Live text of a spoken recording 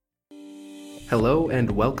Hello and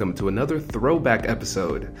welcome to another Throwback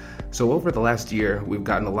episode. So over the last year, we've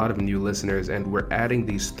gotten a lot of new listeners and we're adding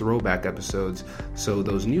these Throwback episodes so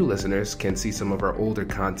those new listeners can see some of our older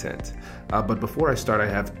content. But before I start, I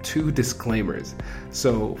have two disclaimers.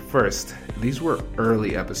 So first, these were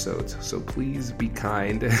early episodes, so please be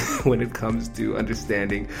kind when it comes to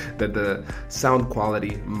understanding that the sound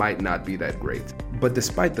quality might not be that great. But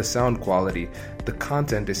despite the sound quality, the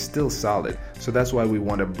content is still solid. So that's why we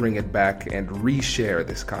want to bring it back and reshare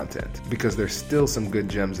this content, because there's still some good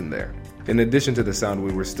gems in there. In addition to the sound,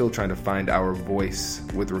 we were still trying to find our voice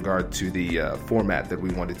with regard to the format that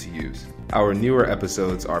we wanted to use. Our newer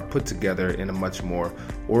episodes are put together in a much more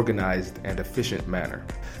organized and efficient manner.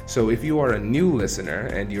 So if you are a new listener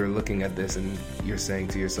and you're looking at this and you're saying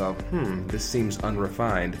to yourself, this seems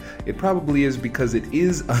unrefined, it probably is because it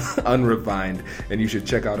is unrefined, and you should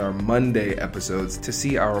check out our Monday episodes to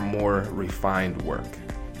see our more refined work.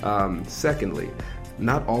 Secondly,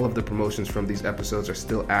 not all of the promotions from these episodes are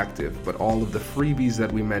still active, but all of the freebies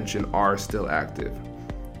that we mention are still active.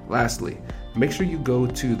 Lastly, make sure you go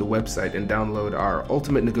to the website and download our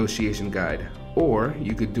Ultimate Negotiation Guide, or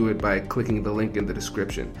you could do it by clicking the link in the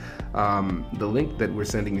description. The link that we're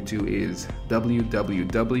sending you to is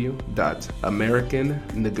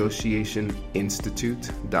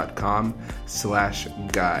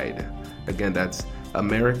www.americannegotiationinstitute.com/guide. Again, that's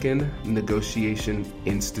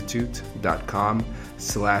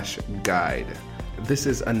americannegotiationinstitute.com/guide. This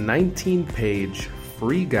is a 19-page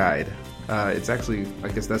free guide. It's actually, I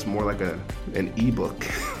guess that's more like an ebook,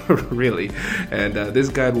 really. And this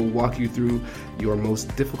guide will walk you through your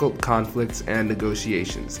most difficult conflicts and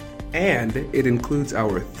negotiations. And it includes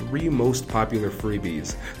our 3 most popular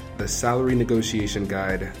freebies: the Salary Negotiation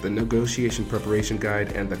Guide, the Negotiation Preparation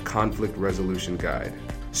Guide, and the Conflict Resolution Guide.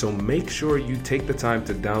 So make sure you take the time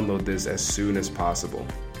to download this as soon as possible.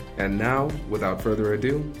 And now, without further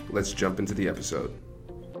ado, let's jump into the episode.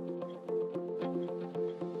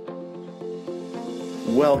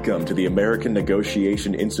 Welcome to the American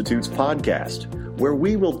Negotiation Institute's podcast, where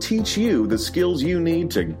we will teach you the skills you need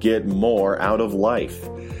to get more out of life.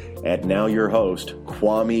 And now your host,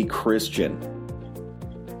 Kwame Christian.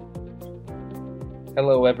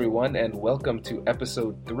 Hello, everyone, and welcome to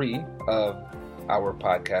episode 3 of our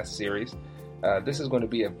podcast series. This is going to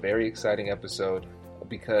be a very exciting episode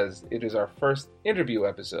because it is our first interview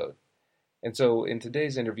episode. And so in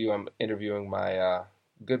today's interview, I'm interviewing my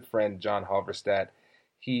good friend, John Halverstadt.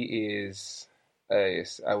 He is, I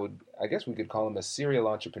guess we could call him a serial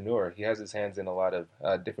entrepreneur. He has his hands in a lot of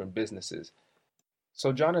different businesses.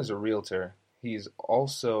 So John is a realtor. He's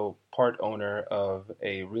also part owner of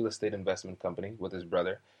a real estate investment company with his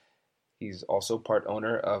brother. He's also part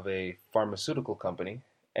owner of a pharmaceutical company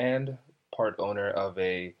and part owner of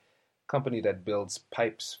a company that builds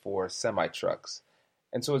pipes for semi-trucks.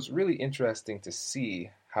 And so it's really interesting to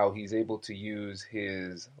see how he's able to use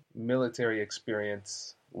his military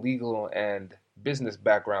experience, legal and business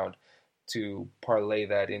background to parlay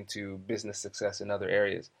that into business success in other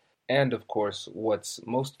areas. And of course, what's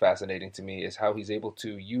most fascinating to me is how he's able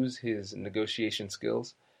to use his negotiation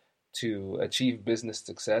skills to achieve business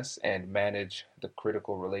success and manage the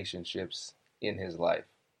critical relationships in his life.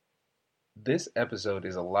 This episode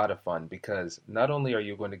is a lot of fun because not only are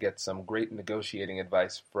you going to get some great negotiating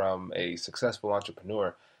advice from a successful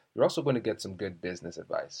entrepreneur, you're also going to get some good business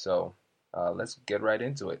advice. So let's get right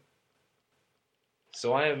into it.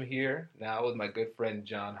 So I am here now with my good friend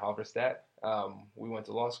John Halverstadt. We went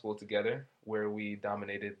to law school together where we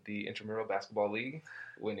dominated the intramural basketball league,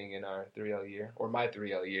 winning in our 3L year, or my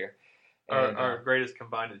 3L year. And, our greatest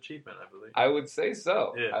combined achievement, I believe. I would say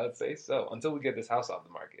so. Yeah. I would say so. Until we get this house off the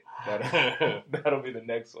market. That'll be the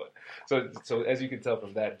next one. So as you can tell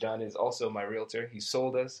from that, John is also my realtor. He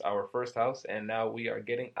sold us our first house, and now we are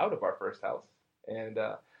getting out of our first house. And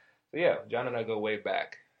so yeah, John and I go way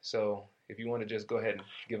back. So if you want to just go ahead and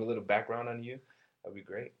give a little background on you, that'd be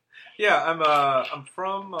great. Yeah, I'm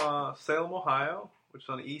from Salem, Ohio, which is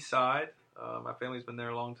on the east side. My family's been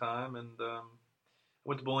there a long time, and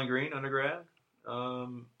went to Bowling Green undergrad.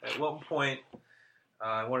 At one point,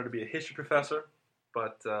 I wanted to be a history professor,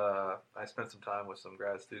 but I spent some time with some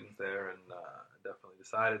grad students there, and definitely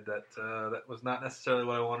decided that that was not necessarily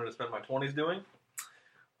what I wanted to spend my 20s doing.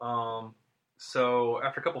 So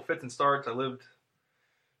after a couple fits and starts, I lived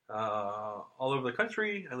all over the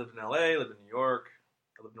country. I lived in LA, lived in New York,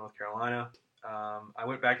 I lived in North Carolina. I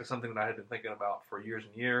went back to something that I had been thinking about for years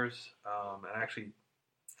and years, and actually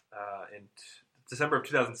in December of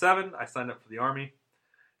 2007, I signed up for the Army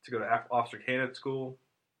to go to Officer Candidate School.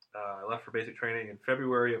 I left for basic training in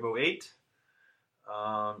February of 2008.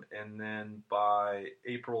 And then by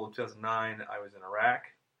April of 2009, I was in Iraq.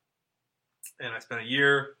 And I spent a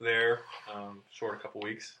year there, short a couple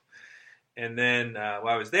weeks. And then while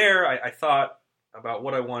I was there, I thought about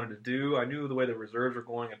what I wanted to do. I knew the way the reserves were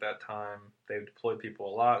going at that time. They deployed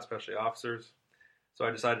people a lot, especially officers. So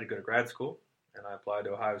I decided to go to grad school, and I applied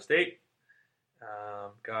to Ohio State.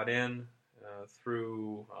 Got in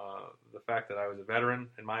through the fact that I was a veteran,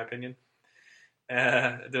 in my opinion.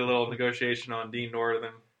 Did a little negotiation on Dean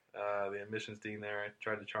Northern, the admissions dean there. I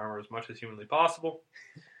tried to charm her as much as humanly possible.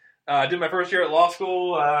 I did my first year at law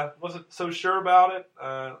school. Wasn't so sure about it.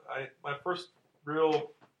 My first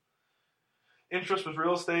real interest was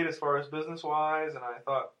real estate as far as business-wise, and I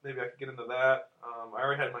thought maybe I could get into that. I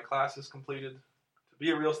already had my classes completed to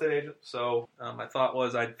be a real estate agent, so my thought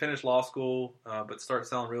was I'd finish law school but start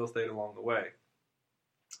selling real estate along the way.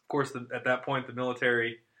 Of course, at that point, the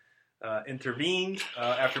military intervened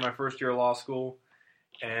after my first year of law school,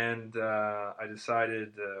 and I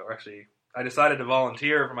decided to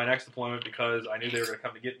volunteer for my next deployment because I knew they were going to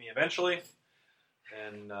come to get me eventually.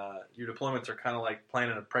 And your deployments are kind of like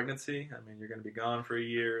planning a pregnancy. I mean, you're going to be gone for a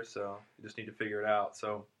year, so you just need to figure it out.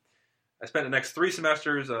 So I spent the next 3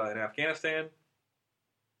 semesters in Afghanistan.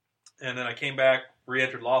 And then I came back,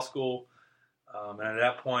 re-entered law school. And at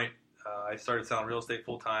that point, I started selling real estate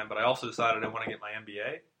full-time. But I also decided I want to get my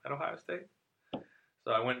MBA at Ohio State.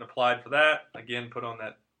 So I went and applied for that. Again, put on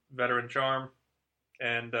that veteran charm.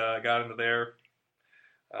 And got into there,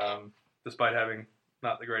 despite having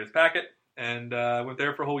not the greatest packet. And went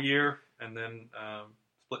there for a whole year, and then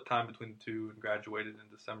split time between the two and graduated in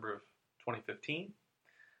December of 2015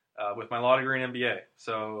 with my law degree and MBA.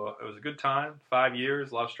 So it was a good time, 5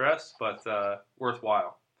 years, a lot of stress, but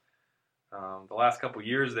worthwhile. The last couple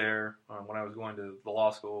years there, when I was going to the law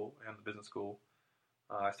school and the business school,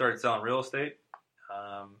 I started selling real estate.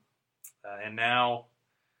 And now,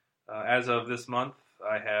 as of this month,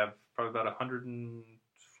 I have probably about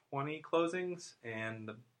 120 closings and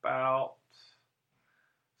about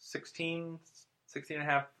 16 and a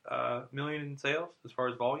half million in sales as far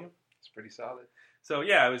as volume. It's pretty solid. So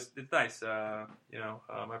yeah, it's nice. My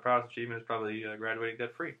proudest achievement is probably graduating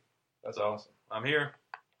debt free. That's awesome. I'm here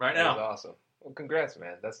right now. That's awesome. Well, congrats,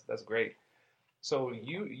 man. That's great. So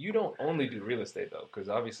you don't only do real estate though, because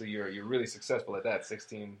obviously you're really successful at that.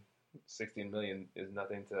 16 million is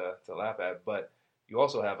nothing to laugh at, but you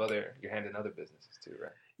also have your hand in other businesses too,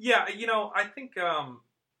 right? Yeah, I think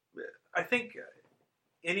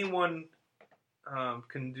anyone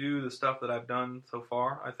can do the stuff that I've done so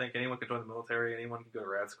far. I think anyone can join the military. Anyone can go to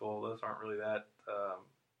grad school. Those aren't really that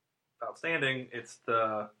outstanding. It's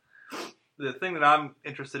the thing that I'm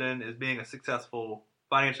interested in is being a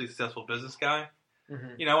financially successful business guy.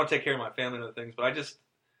 Mm-hmm. I want to take care of my family and other things, but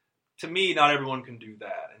to me, not everyone can do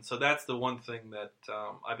that. And so that's the one thing that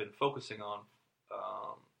I've been focusing on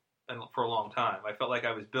and for a long time. I felt like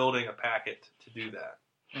I was building a packet to do that.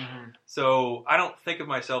 Mm-hmm. So I don't think of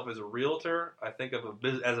myself as a realtor. I think of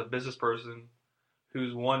as a business person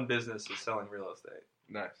whose one business is selling real estate.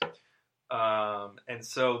 Nice. And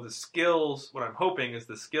so the skills, what I'm hoping is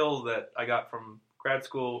the skills that I got from grad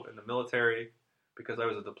school in the military, because I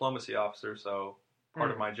was a diplomacy officer, so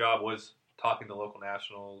part of my job was talking to local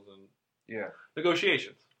nationals and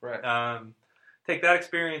negotiations. Right. Take that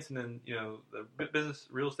experience and then, the business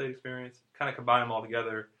real estate experience, kind of combine them all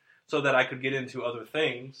together so that I could get into other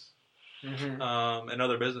things and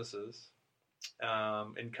other businesses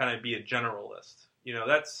and kind of be a generalist.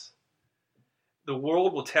 The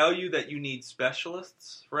world will tell you that you need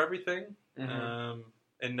specialists for everything, and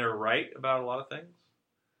they're right about a lot of things.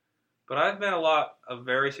 But I've met a lot of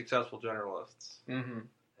very successful generalists, and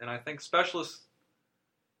I think specialists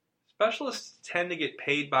tend to get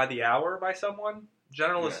paid by the hour by someone.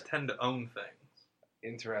 Generalists tend to own things.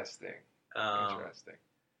 Interesting.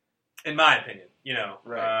 In my opinion,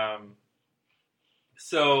 Right.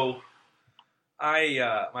 So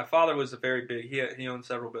my father was a very big, he owned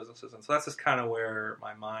several businesses, and so that's just kind of where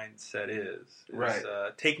my mindset is right.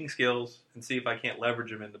 Taking skills and see if I can't leverage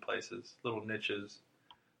them into places, little niches,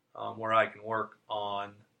 where I can work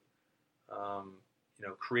on,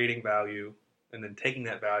 creating value, and then taking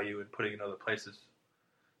that value and putting it in other places,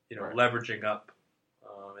 right. leveraging up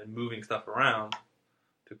and moving stuff around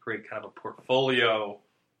to create kind of a portfolio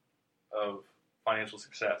of financial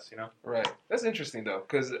success, Right. That's interesting, though,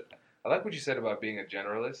 because I like what you said about being a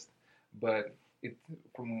generalist, but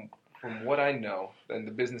from what I know and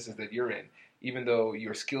the businesses that you're in, even though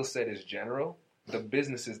your skill set is general, the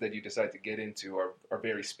businesses that you decide to get into are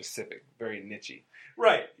very specific, very niche-y.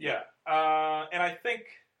 Right, yeah. And I think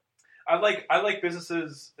I like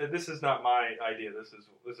businesses. This is not my idea. This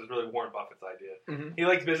is really Warren Buffett's idea. Mm-hmm. He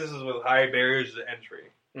likes businesses with high barriers to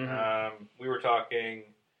entry. Mm-hmm. We were talking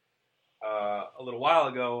a little while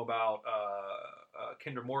ago about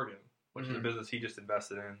Kinder Morgan, which is a business he just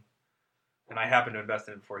invested in, and I happened to invest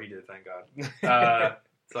in it before he did. Thank God.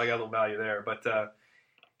 So I got a little value there. But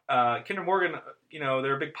Kinder Morgan,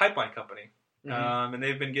 they're a big pipeline company, and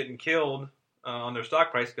they've been getting killed on their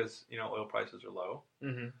stock price because oil prices are low.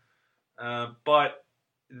 Mm-hmm. But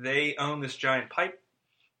they own this giant pipe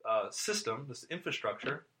system, this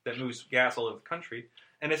infrastructure that moves gas all over the country,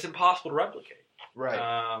 and it's impossible to replicate.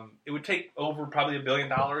 Right. It would take over probably $1 billion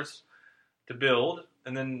to build,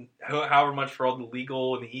 and then however much for all the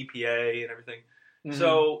legal and the EPA and everything. Mm-hmm.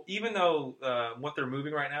 So even though what they're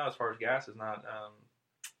moving right now as far as gas is not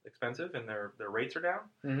expensive and their rates are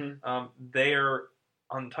down, they're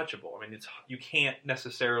untouchable. I mean, you can't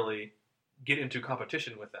necessarily get into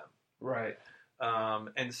competition with them. Right.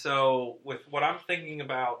 And so with what I'm thinking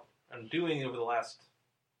about and doing over the last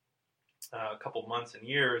couple months and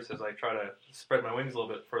years as I try to spread my wings a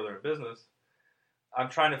little bit further in business, I'm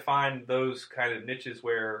trying to find those kind of niches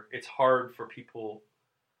where it's hard for people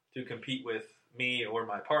to compete with me or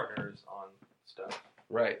my partners on stuff.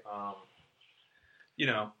 Right.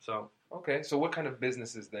 So. Okay, so what kind of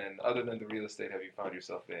businesses then, other than the real estate, have you found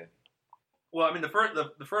yourself in? Well, I mean, the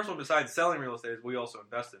first one besides selling real estate is we also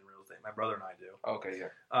invest in real estate. My brother and I do. Okay, yeah.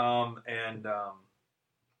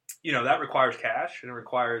 That requires cash, and it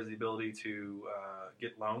requires the ability to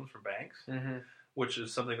get loans from banks, which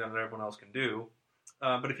is something that not everyone else can do.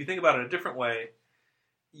 But if you think about it a different way,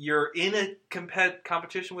 you're in a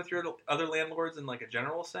competition with your other landlords in like a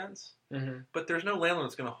general sense, but there's no landlord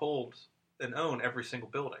that's going to hold and own every single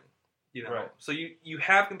building. Right. So you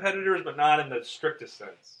have competitors, but not in the strictest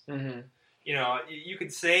sense. You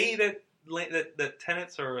could say that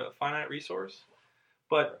tenants are a finite resource,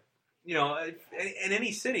 but in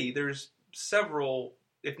any city, there's several,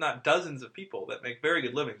 if not dozens, of people that make very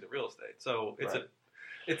good livings at real estate. So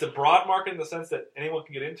it's a broad market in the sense that anyone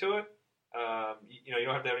can get into it. You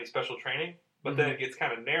don't have to have any special training, but then it gets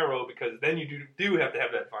kind of narrow because then you do have to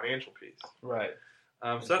have that financial piece. Right.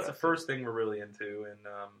 So that's the first thing we're really into, and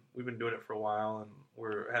we've been doing it for a while,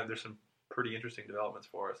 and there's some pretty interesting developments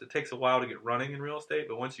for us. It takes a while to get running in real estate,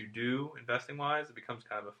 but once you do, investing-wise, it becomes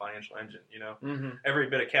kind of a financial engine. Every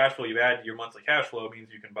bit of cash flow you add to your monthly cash flow means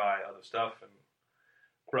you can buy other stuff and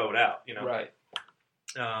grow it out. Right.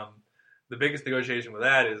 The biggest negotiation with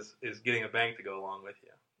that is getting a bank to go along with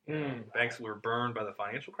you. Banks were burned by the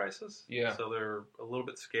financial crisis, so they're a little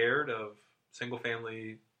bit scared of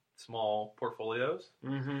single-family small portfolios.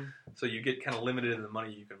 So you get kind of limited in the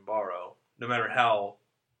money you can borrow, no matter how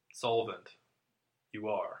solvent you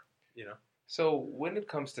are. So when it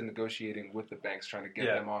comes to negotiating with the banks, trying to get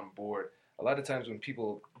them on board, a lot of times when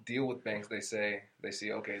people deal with banks, they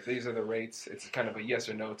see, okay, these are the rates. It's kind of a yes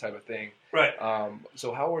or no type of thing. Right.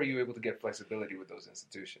 So how are you able to get flexibility with those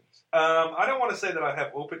institutions? I don't want to say that I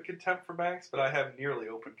have open contempt for banks, but I have nearly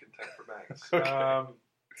open contempt for banks. Okay.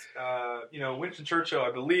 Winston Churchill,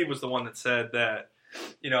 I believe, was the one that said that,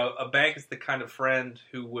 a bank is the kind of friend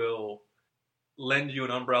who will lend you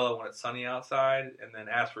an umbrella when it's sunny outside and then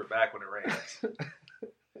ask for it back when it rains.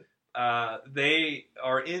 They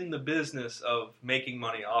are in the business of making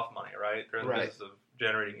money off money, right? They're in the business of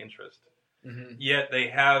generating interest. Yet they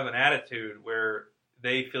have an attitude where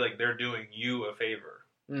they feel like they're doing you a favor.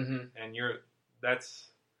 And that's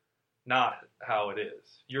not how it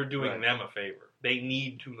is. You're doing them a favor. They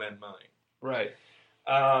need to lend money. Right.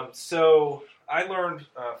 So I learned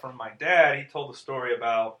from my dad, he told the story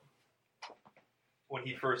about when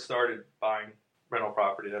he first started buying rental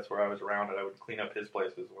property. That's where I was around it. I would clean up his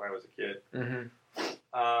places when I was a kid.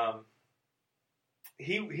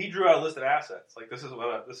 He drew out a list of assets. Like, this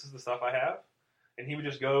is the stuff I have. And he would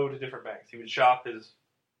just go to different banks. He would shop his,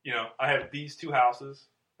 I have these 2 houses,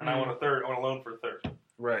 and I want a loan for a third.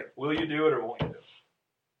 Right. Will you do it or won't you do it?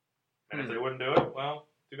 And if they wouldn't do it, well,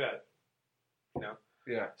 too bad.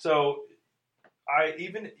 Yeah. So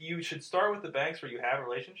you should start with the banks where you have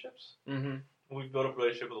relationships. We've built up a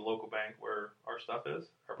relationship with a local bank where our stuff is,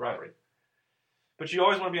 our property. Right. But you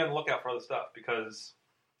always want to be on the lookout for other stuff because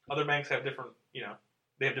other banks have different,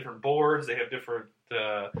 they have different boards, they have different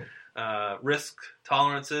risk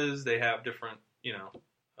tolerances, they have different,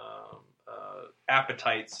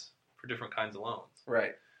 appetites for different kinds of loans.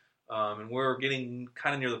 Right. And we're getting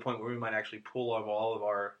kind of near the point where we might actually pull off all of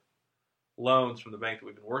our loans from the bank that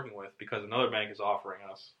we've been working with because another bank is offering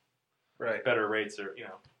us better rates or,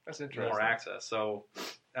 that's interesting. More access. So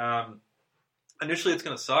initially it's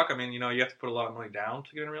going to suck. I mean, you have to put a lot of money down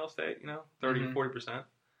to get in real estate, 30, 40%.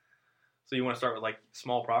 So you want to start with like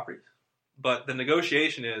small properties. But the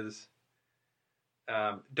negotiation is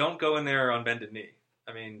don't go in there on bended knee.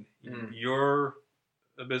 I mean, you're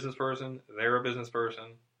a business person. They're a business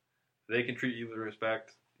person. They can treat you with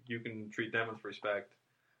respect. You can treat them with respect.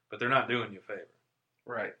 But they're not doing you a favor.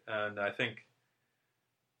 Right. And I think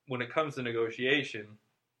when it comes to negotiation,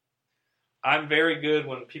 I'm very good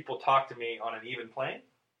when people talk to me on an even plane,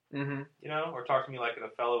 you know, or talk to me like a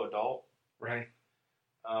fellow adult. Right.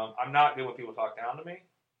 I'm not good when people talk down to me,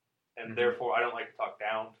 and therefore I don't like to talk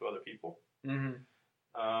down to other people.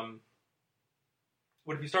 But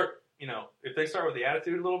if you start, you know, if they start with the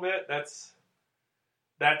attitude a little bit, that's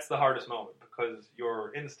the hardest moment because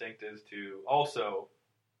your instinct is to also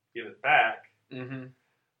give it back.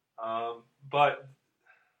 But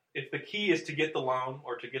if the key is to get the loan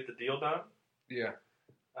or to get the deal done,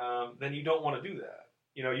 then you don't want to do that.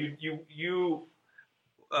 You know, you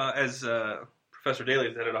as Professor Daly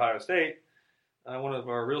is at Ohio State, one of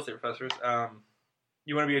our real estate professors,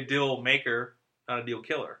 you want to be a deal maker, not a deal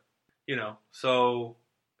killer. You know, so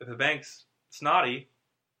if the bank's snotty,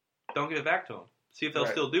 don't give it back to them. See if they'll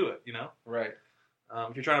still do it. You know, right.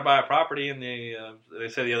 If you're trying to buy a property and they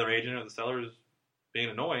say the other agent or the seller is being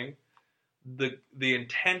annoying, the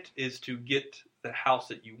intent is to get the house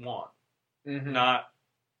that you want, not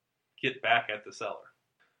get back at the seller.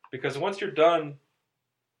 Because once you're done,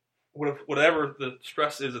 whatever the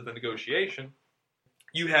stress is of the negotiation,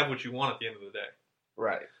 you have what you want at the end of the day.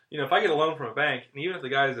 Right. You know, if I get a loan from a bank, and even if the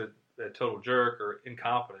guy's a total jerk or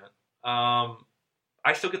incompetent, I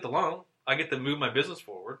still get the loan. I get to move my business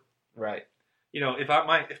forward. Right. You know, if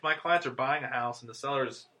my clients are buying a house and the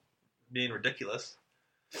seller's being ridiculous,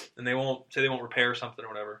 and they won't repair something or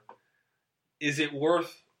whatever, is it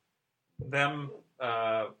worth them,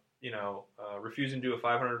 refusing to do a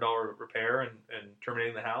 $500 repair and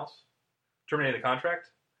terminating the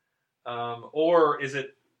contract? Or is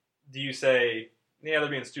it, do you say, yeah, they're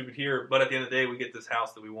being stupid here, but at the end of the day, we get this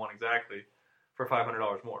house that we want exactly for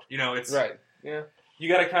 $500 more. You know, it's right. Yeah. You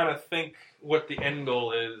got to kind of think what the end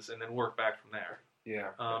goal is and then work back from there.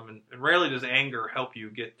 Yeah. And rarely does anger help you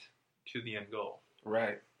get to the end goal.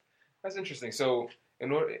 Right. That's interesting. So,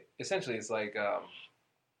 essentially, it's like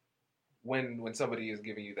when somebody is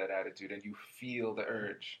giving you that attitude and you feel the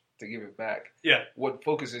urge to give it back. Yeah. What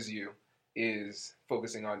focuses you is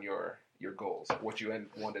focusing on your goals, what you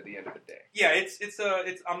want at the end of the day. Yeah. It's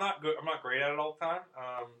I'm not good. I'm not great at it all the time.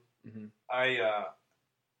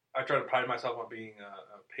 I try to pride myself on being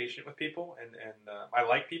patient with people, and I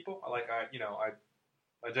like people. I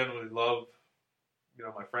generally love, you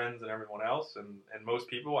know, my friends and everyone else, and most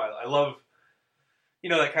people. I love, you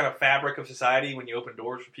know, that kind of fabric of society when you open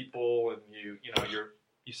doors for people and you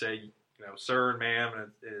say, you know, sir and ma'am,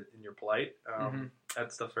 and you're polite.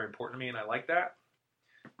 That stuff's very important to me, and I like that.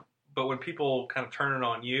 But when people kind of turn it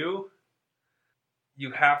on you,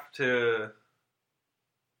 you have to.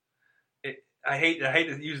 I hate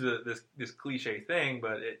to use this cliche thing,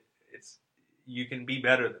 but it's you can be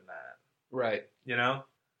better than that, right? You know,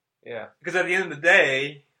 yeah. Because at the end of the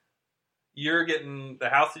day, you're getting the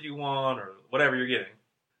house that you want or whatever you're getting,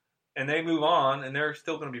 and they move on, and they're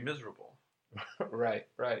still going to be miserable. Right.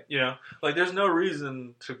 You know, like there's no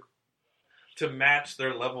reason to match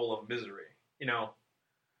their level of misery. You know,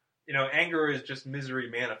 anger is just misery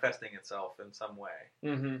manifesting itself in some way.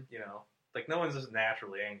 You know, like no one's just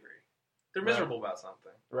naturally angry. They're miserable about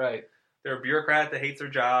something. Right. They're a bureaucrat that hates their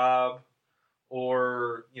job,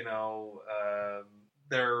 or, you know,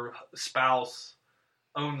 their spouse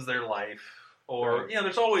owns their life, or, you know,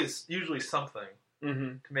 there's always usually something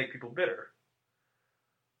to make people bitter.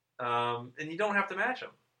 And you don't have to match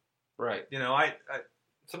them. Right. You know, I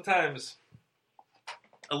sometimes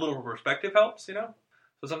a little perspective helps, you know?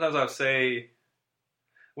 So sometimes I'll say,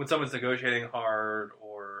 when someone's negotiating hard,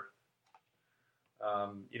 or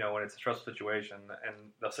you know, when it's a stressful situation, and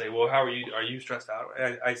they'll say, well, how are you? Are you stressed out?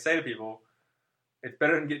 I say to people, it's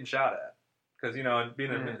better than getting shot at. Because, you know, and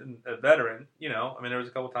being a veteran, you know, I mean, there was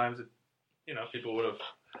a couple times that, you know, people would have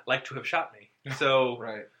liked to have shot me. So,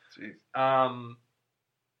 right. Jeez.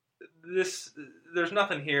 There's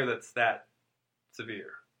nothing here that's that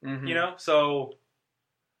severe, you know? So,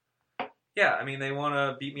 yeah, I mean, they want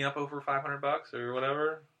to beat me up over $500 or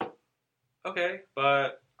whatever. Okay,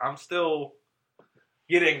 but I'm still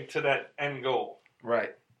getting to that end goal.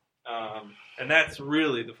 Right. And that's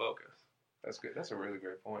really the focus. That's good. That's a really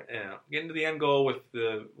great point. Yeah, getting to the end goal with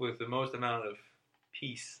the most amount of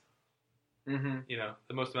peace. You know,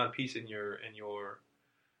 the most amount of peace in your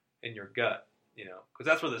gut. You know, because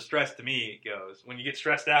that's where the stress to me goes. When you get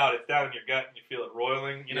stressed out, it's down in your gut and you feel it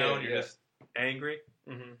roiling. You know, and you're just angry.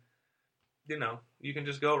 You know, you can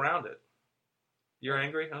just go around it. You're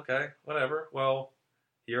angry? Okay, whatever. Well,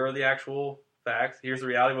 here are the actual facts. Here's the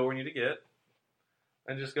reality of what we need to get.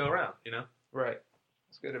 And just go around, Right.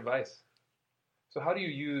 That's good advice. So how do you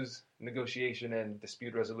use negotiation and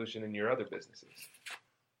dispute resolution in your other businesses?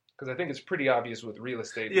 Because I think it's pretty obvious with real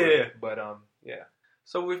estate. Yeah. But, yeah.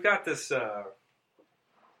 So we've got this, we have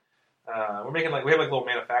like a little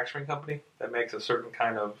manufacturing company that makes a certain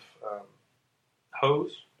kind of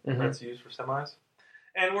hose that's used for semis.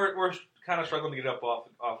 And we're kind of struggling to get it up off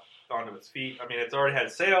onto its feet. I mean, it's already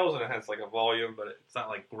had sales and it has like a volume, but it's not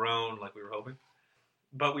like grown like we were hoping.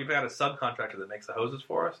 But we've got a subcontractor that makes the hoses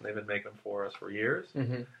for us, and they've been making them for us for years.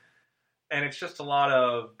 Mm-hmm. And it's just a lot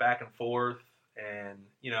of back and forth. And,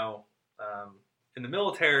 in the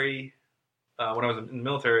military, when I was in the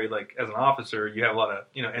military, like as an officer, you have a lot of,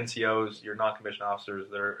 NCOs, your non-commissioned officers,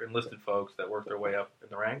 they're enlisted folks that work their way up in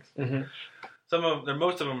the ranks. Mm-hmm.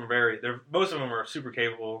 Most of them are super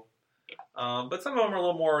capable. But some of them are a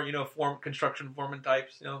little more, construction foreman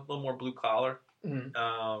types, a little more blue collar.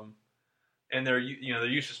 Mm-hmm. And they're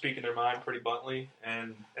used to speaking their mind pretty bluntly,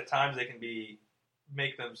 and at times they can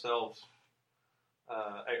make themselves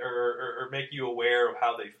or make you aware of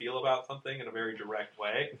how they feel about something in a very direct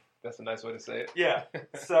way. That's a nice way to say it. Yeah.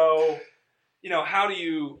 So, how do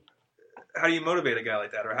you motivate a guy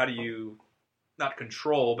like that, or how do you not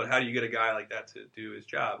control, but how do you get a guy like that to do his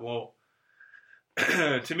job? Well,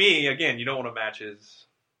 to me, again, you don't want to match his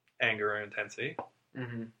anger and intensity.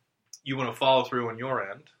 Mm-hmm. You want to follow through on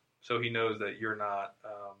your end. So he knows that you're not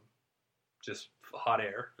just hot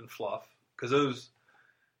air and fluff. Because those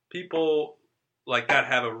people like that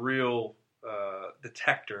have a real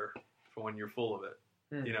detector for when you're full of it.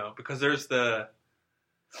 Because there's the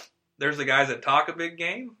guys that talk a big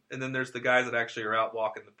game, and then there's the guys that actually are out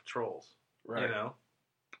walking the patrols. Right.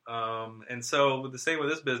 And so the same with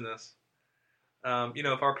this business.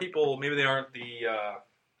 If our people, maybe they aren't the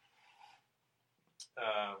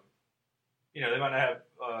they might not have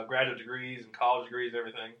graduate degrees and college degrees and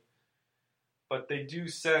everything, but they do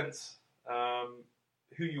sense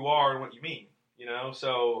who you are and what you mean,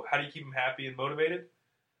 So how do you keep them happy and motivated?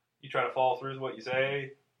 You try to follow through with what you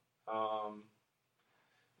say.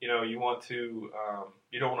 You want to,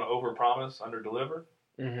 you don't want to overpromise, underdeliver.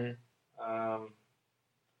 Mm-hmm.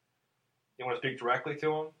 You want to speak directly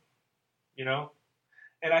to them,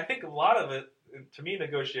 And I think a lot of it, to me,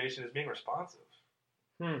 negotiation is being responsive.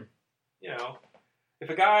 If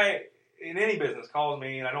a guy in any business calls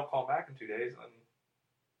me and I don't call back in 2 days, then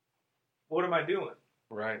what am I doing?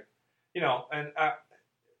 Right. And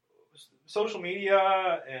social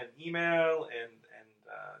media and email and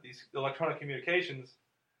these electronic communications,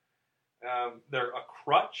 they're a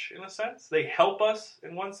crutch in a sense. They help us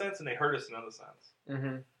in one sense and they hurt us in another sense.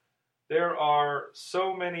 Mm-hmm. There are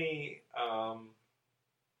so many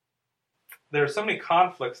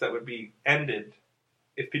conflicts that would be ended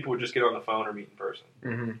if people would just get on the phone or meet in person.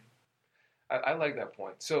 Mm-hmm. I like that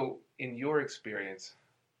point. So, in your experience,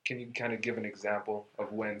 can you kind of give an example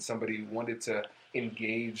of when somebody wanted to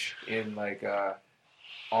engage in like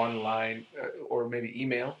online or maybe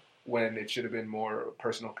email when it should have been more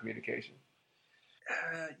personal communication?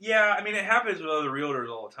 Yeah, I mean, it happens with other realtors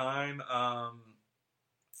all the time.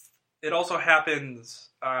 It also happens.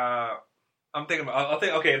 I'm thinking about.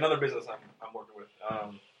 Another business I'm working with.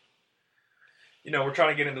 We're trying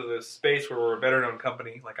to get into this space where we're a veteran-owned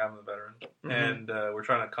company, like I'm a veteran, mm-hmm. and we're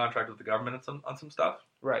trying to contract with the government on some stuff.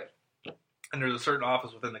 Right. And there's a certain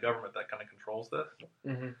office within the government that kind of controls this.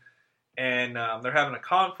 Mm-hmm. And they're having a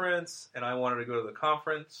conference, and I wanted to go to the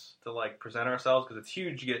conference to like present ourselves because it's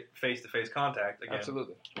huge to get face-to-face contact again.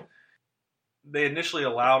 Absolutely. They initially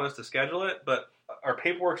allowed us to schedule it, but our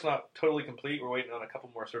paperwork's not totally complete. We're waiting on a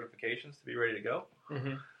couple more certifications to be ready to go.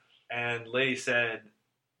 Mm-hmm. And Lady said,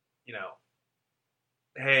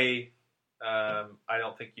 hey, I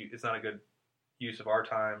don't think it's not a good use of our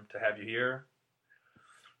time to have you here.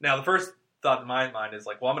 Now, the first thought in my mind is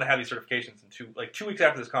like, well, I'm going to have these certifications in 2 weeks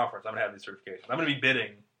after this conference. I'm going to have these certifications. I'm going to be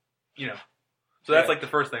bidding, So that's like the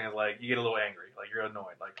first thing is like you get a little angry, like you're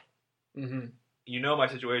annoyed, like mm-hmm. My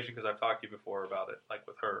situation because I've talked to you before about it, like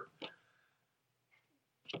with her.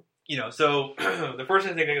 So the first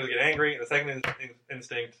instinct is to get angry, and the second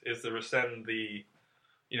instinct is to resend the,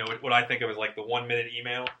 what I think of as like the 1 minute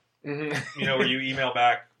email. Mm-hmm. Where you email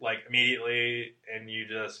back like immediately and you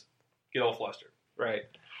just get all flustered. Right.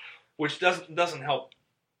 Which doesn't help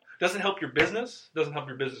your business, doesn't help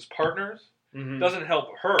your business partners, mm-hmm. doesn't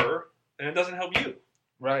help her, and it doesn't help you.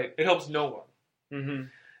 Right. It helps no one.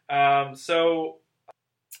 Mm-hmm. So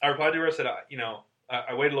I replied to her. I said, I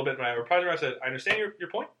waited a little bit, and I replied to her. I said, I understand your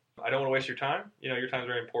point. I don't want to waste your time. Your time is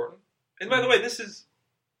very important. And by the way, this is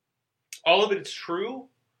all of it is true,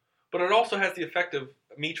 but it also has the effect of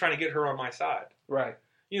me trying to get her on my side. Right.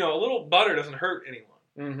 You know, a little butter doesn't hurt anyone.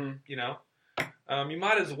 Mm-hmm. You know, you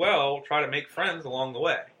might as well try to make friends along the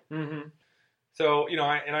way. Mm-hmm. So, you know,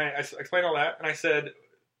 I explained all that, and I said,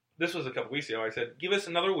 this was a couple weeks ago, I said, give us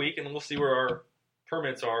another week, and we'll see where our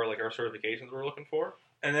permits are, like our certifications we're looking for.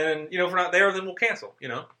 And then, you know, if we're not there, then we'll cancel, you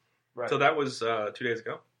know. Right. So that was 2 days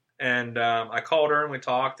ago. And I called her, and we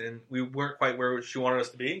talked, and we weren't quite where she wanted us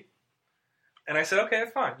to be. And I said, okay,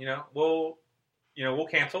 that's fine. You know, we'll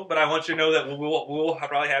cancel, but I want you to know that we'll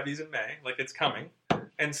probably have these in May, like it's coming.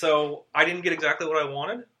 And so I didn't get exactly what I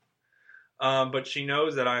wanted, but she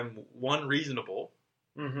knows that I'm, 1, reasonable,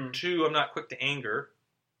 2, I'm not quick to anger,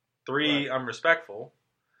 3, I'm respectful,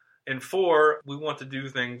 and 4, we want to do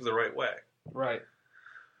things the right way. Right.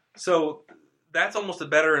 So that's almost a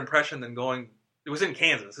better impression than going. It was in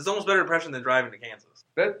Kansas. It's almost a better impression than driving to Kansas.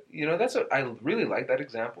 I really like that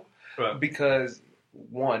example because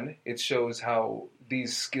 1, it shows how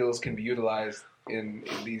these skills can be utilized in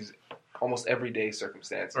these almost everyday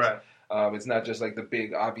circumstances. Right. It's not just like the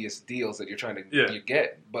big obvious deals that you're trying to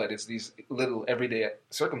get, but it's these little everyday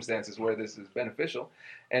circumstances where this is beneficial.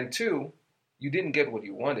 And 2, you didn't get what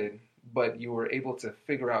you wanted, but you were able to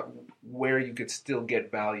figure out where you could still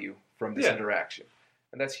get value from this interaction.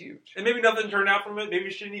 And that's huge. And maybe nothing turned out from it. Maybe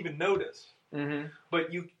you shouldn't even notice. Mm-hmm.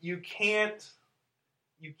 But you can't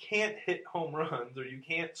hit home runs or you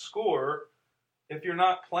can't score if you're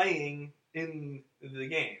not playing in the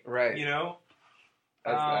game. Right. You know?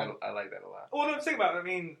 I like that a lot. Well, no, think about it. I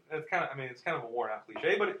mean, it's kind of a worn out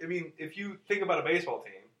cliche, but I mean, if you think about a baseball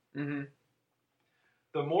team,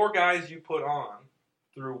 the more guys you put on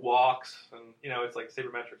through walks and, you know, it's like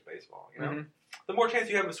sabermetrics baseball, you know, the more chance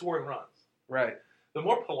you have of scoring runs. Right. The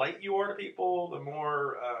more polite you are to people, the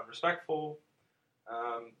more respectful,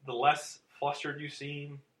 the less flustered you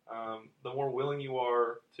seem, the more willing you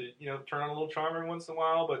are to, you know, turn on a little charm every once in a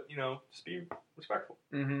while, but, you know, just be respectful.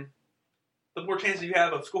 Mm-hmm. The more chances you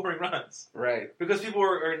have of scoring runs. Right. Because people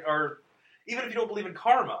are, even if you don't believe in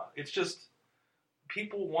karma, it's just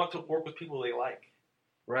people want to work with people they like.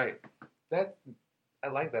 Right. I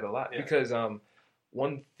like that a lot because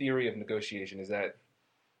one theory of negotiation is that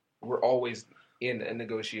we're always in a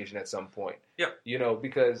negotiation at some point. Yep. You know,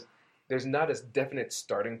 because there's not a definite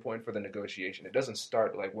starting point for the negotiation. It doesn't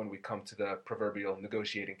start like when we come to the proverbial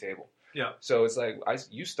negotiating table. Yeah. So it's like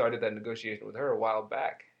you started that negotiation with her a while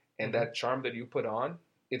back, and that charm that you put on,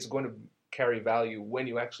 it's going to carry value when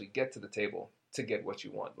you actually get to the table to get what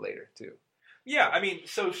you want later too. Yeah, I mean,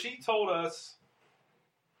 so she told us,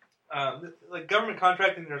 like government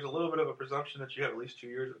contracting, there's a little bit of a presumption that you have at least 2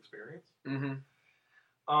 years of experience.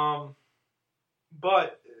 Mm-hmm.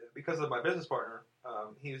 But because of my business partner,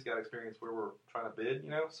 he's got experience where we're trying to bid,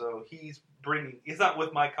 you know, so he's not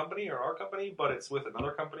with my company or our company, but it's with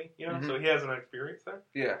another company, you know, so he has an experience there.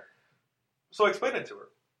 Yeah. So I explained it to her.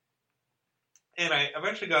 And I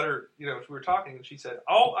eventually got her, you know, we were talking, and she said,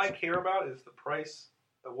 all I care about is the price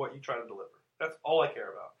of what you try to deliver. That's all I care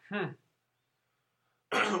about.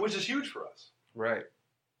 Which is huge for us. Right.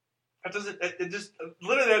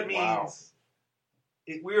 Literally that means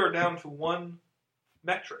we are down to one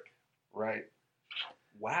metric. Right.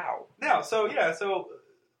 Wow. Now, so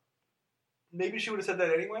maybe she would have said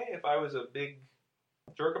that anyway if I was a big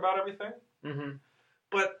jerk about everything. Mm-hmm.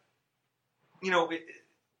 But, you know,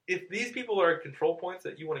 if these people are control points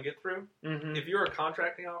that you want to get through, if you're a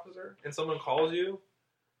contracting officer and someone calls you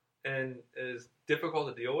and is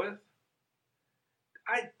difficult to deal with,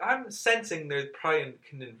 I'm sensing they probably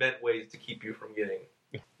can invent ways to keep you from getting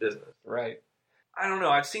business. Right. I don't know.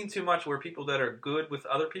 I've seen too much where people that are good with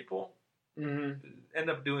other people end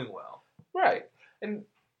up doing well. Right. And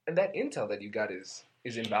that intel that you got is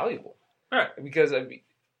invaluable. Right. Because I mean,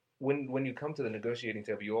 when you come to the negotiating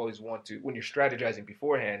table, you always want to, when you're strategizing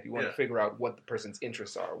beforehand, you want to figure out what the person's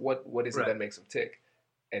interests are. What is it that makes them tick?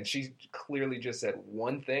 And she clearly just said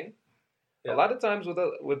one thing. Yeah. A lot of times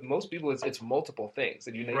with most people, it's multiple things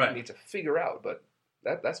that you need to figure out. But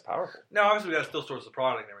that's powerful. Now, obviously, we got to still source the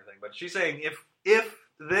product and everything. But she's saying if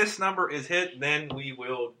this number is hit, then we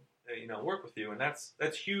will work with you, and that's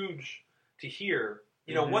huge to hear.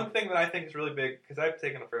 You know, one thing that I think is really big, because I've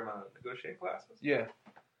taken a fair amount of negotiating classes. Yeah.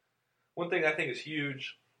 One thing I think is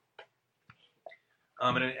huge,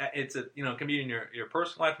 and it's it can be in your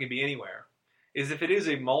personal life, it can be anywhere, is if it is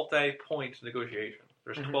a multi-point negotiation.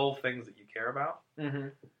 There's 12 things that you care about.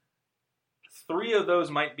 3 of those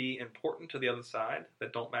might be important to the other side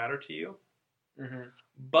that don't matter to you.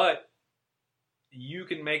 But you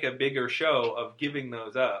can make a bigger show of giving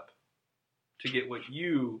those up to get what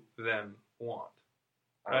you then want.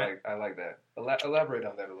 Right? I like that. Elaborate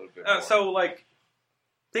on that a little bit more. So, like,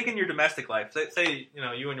 think in your domestic life. Say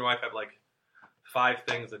you and your wife have, like, 5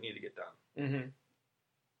 things that need to get done. Mm-hmm.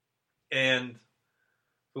 And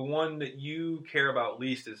the one that you care about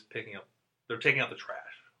least is taking out the trash.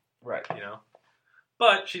 Right.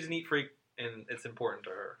 But she's a neat freak, and it's important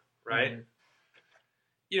to her, right? Mm-hmm.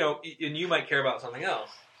 And you might care about something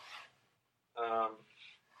else.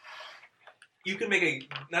 You can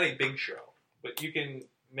make not a big show, but you can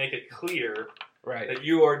make it clear that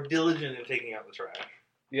you are diligent in taking out the trash.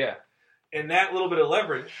 Yeah. And that little bit of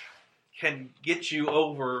leverage can get you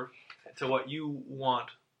over to what you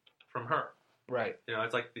want from her. Right.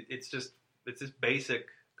 It's just basic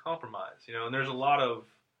compromise, and there's a lot of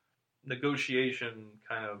negotiation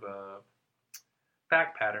kind of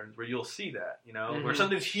fact patterns where you'll see that, Mm-hmm. where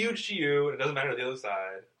something's huge to you and it doesn't matter to the other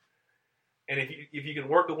side. And if you can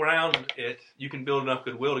work around it, you can build enough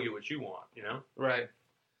goodwill to get what you want, Right.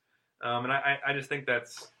 And I just think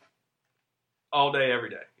that's all day, every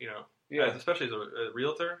day, Yeah. especially as a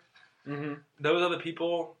realtor. Mm-hmm. Those other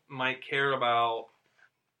people might care about,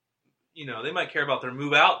 they might care about their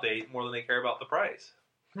move out date more than they care about the price.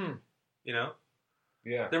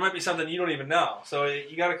 Yeah. There might be something you don't even know. So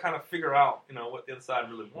you got to kind of figure out, what the other side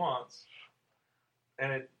really wants.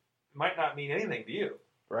 And it might not mean anything to you.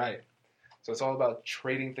 Right. So it's all about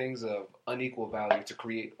trading things of unequal value to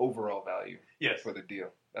create overall value. Yes. For the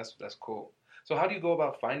deal. That's cool. So how do you go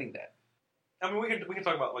about finding that? I mean, we can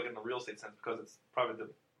talk about, like, in the real estate sense, because it's probably the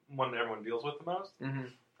one that everyone deals with the most.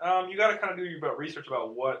 Mm-hmm. You got to kind of do your research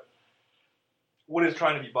about what is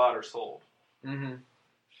trying to be bought or sold. Mm-hmm.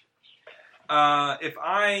 If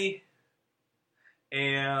I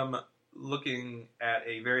am looking at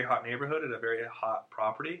a very hot neighborhood at a very hot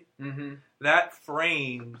property, Mm-hmm. that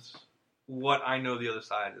frames what I know the other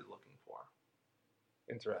side is looking for.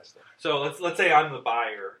 Interesting. So let's say I'm the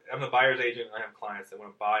buyer. I'm the buyer's agent, and I have clients that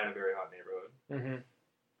want to buy in a very hot neighborhood. Mm-hmm.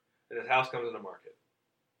 And this house comes in the market.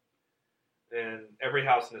 And every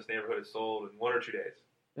house in this neighborhood is sold in 1 or 2 days.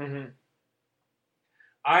 Mm-hmm.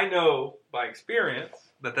 I know by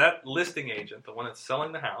experience that listing agent, the one that's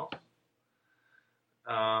selling the house,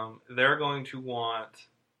 they're going to want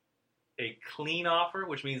a clean offer,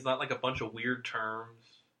 which means not like a bunch of weird terms,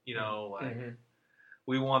 Mm-hmm.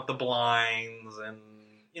 we want the blinds and,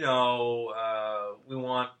 we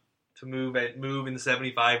want to move in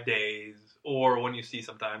 75 days, or when you see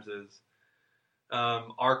sometimes is,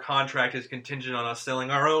 our contract is contingent on us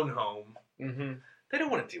selling our own home. Mm-hmm. They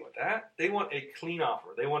don't want to deal with that. They want a clean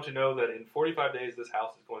offer. They want to know that in 45 days this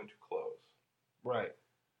house is going to close. Right.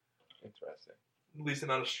 Interesting. Least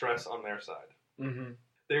amount of stress on their side. Mm-hmm.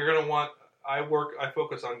 They're going to want, I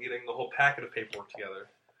focus on getting the whole packet of paperwork together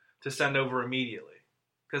to send over immediately.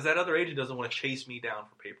 Because that other agent doesn't want to chase me down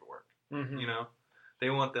for paperwork. Mm-hmm.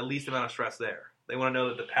 They want the least amount of stress there. They want to know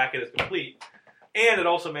that the packet is complete. And it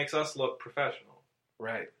also makes us look professional.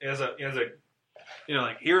 Right. As a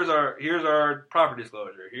like, here's our property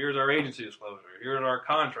disclosure, here's our agency disclosure, here's our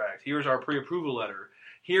contract, here's our pre-approval letter,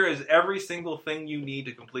 here is every single thing you need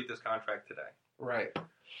to complete this contract today. Right.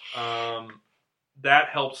 That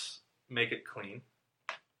helps make it clean.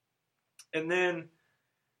 And then,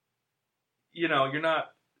 you're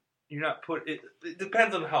not it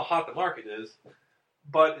depends on how hot the market is,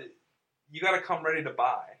 but you got to come ready to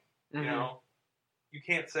buy. Mm-hmm. You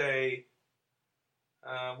can't say,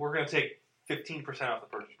 we're going to take 15% off the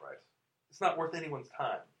purchase price. It's not worth anyone's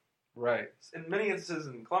time. Right. In many instances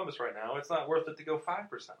in Columbus right now, it's not worth it to go 5%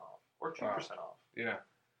 off or 2% off. Yeah.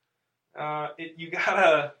 You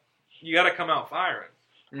gotta come out firing.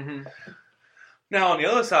 Mm-hmm. Now on the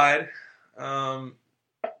other side,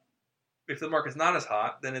 if the market's not as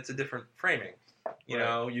hot, then it's a different framing.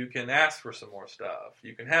 You can ask for some more stuff.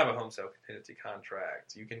 You can have a home sale contingency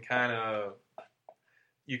contract. You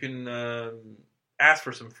can ask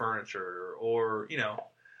for some furniture, or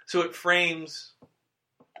so it frames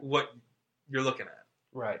what you're looking at.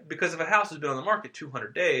 Right. Because if a house has been on the market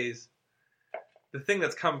 200 days, the thing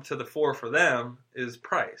that's come to the fore for them is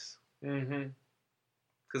price. Mm-hmm.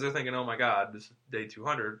 Because they're thinking, oh my God, this is day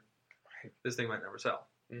 200. This thing might never sell.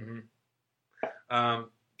 Mm-hmm.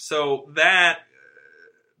 So that,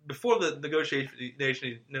 before the negotiation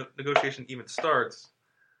even starts,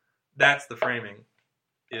 that's the framing.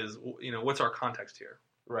 Is, what's our context here?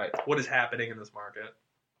 Right. What is happening in this market?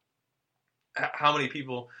 How many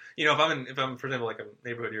people, if I'm, for example, like a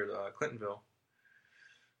neighborhood here, Clintonville,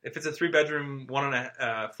 if it's a 3-bedroom,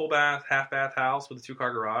 1.5 full bath, half bath house with a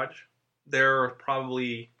 2-car garage, there are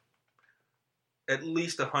probably at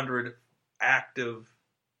least 100 active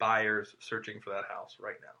buyers searching for that house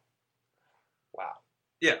right now. Wow.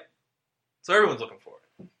 Yeah. So everyone's looking for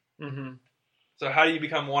it. Mm-hmm. So how do you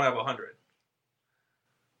become one of 100?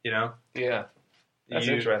 You know? Yeah. That's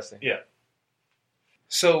interesting. Yeah.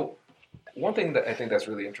 So one thing that I think that's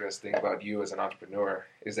really interesting about you as an entrepreneur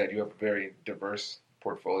is that you have a very diverse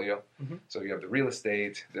portfolio. Mm-hmm. So you have the real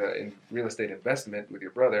estate investment with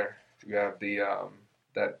your brother. You have the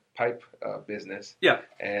that pipe business. Yeah.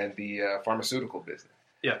 And the pharmaceutical business.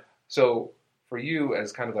 Yeah. So for you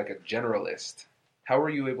as kind of like a generalist, how were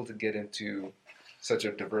you able to get into such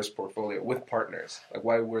a diverse portfolio with partners? Like,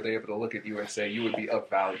 why were they able to look at you and say you would be of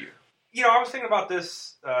value? You know, I was thinking about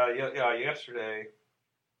this yesterday.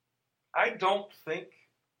 I don't think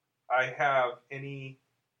I have any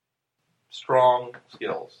strong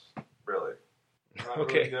skills, really. I'm not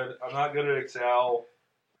Okay. really good. I'm not good at Excel.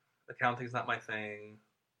 Accounting's not my thing.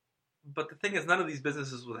 But the thing is, none of these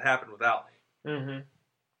businesses would happen without me. Mm-hmm.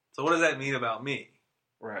 So what does that mean about me?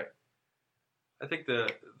 Right. I think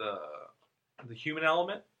the human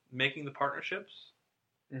element, making the partnerships,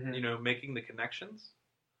 Mm-hmm. you know, making the connections,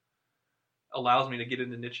 allows me to get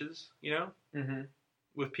into niches, you know, Mm-hmm.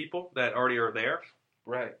 with people that already are there.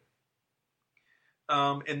 Right.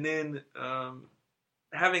 And then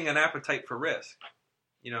having an appetite for risk.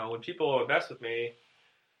 You know, when people invest with me,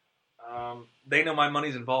 they know my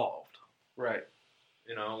money's involved. Right.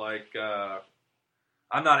 You know, like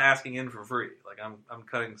I'm not asking in for free. Like I'm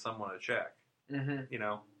cutting someone a check. Mm-hmm. You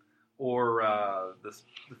know, or the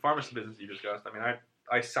pharmacy business you discussed. I mean,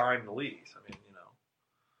 I signed the lease. I mean, you know,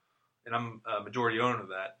 and I'm a majority owner of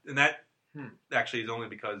that. And that actually is only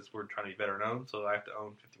because we're trying to be better known, so I have to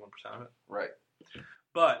own 51% of it. Right.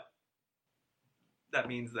 But that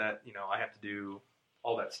means that, you know, I have to do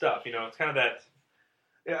all that stuff. You know, it's kind of that.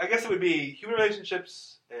 Yeah, I guess it would be human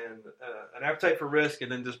relationships and an appetite for risk,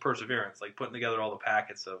 and then just perseverance, like putting together all the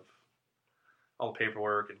packets of all the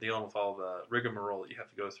paperwork and dealing with all the rigmarole that you have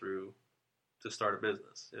to go through to start a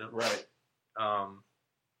business. You know? Right.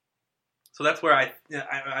 So that's where I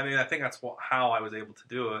mean, I think that's how I was able to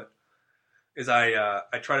do it. Is I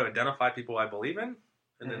try to identify people I believe in,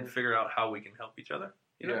 and then figure out how we can help each other.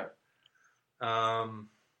 You know? Yeah.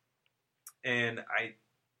 And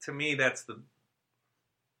to me, that's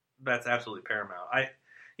absolutely paramount.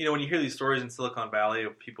 You know, when you hear these stories in Silicon Valley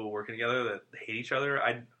of people working together that hate each other,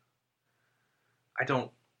 I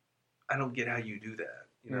don't get how you do that.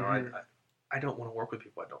 You know, I don't want to work with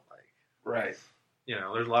people I don't like. Right. You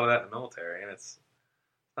know, there's a lot of that in the military, and it's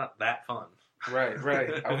not that fun. Right.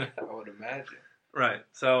 I would imagine. Right.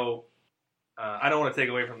 So I don't want to take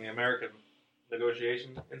away from the American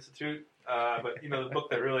Negotiation Institute, but you know, the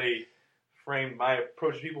book that really framed my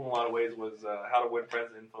approach to people in a lot of ways was How to Win Friends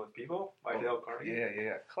and Influence People by Dale Carnegie.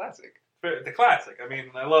 Yeah. Classic. The classic. I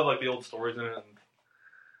mean, I love like the old stories in it, and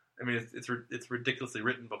I mean, it's ridiculously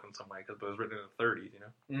written book in some way because it was written in the 30s, you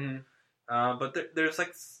know. Mm-hmm. But there's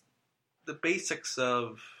like the basics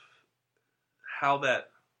of how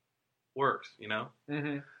that works, you know.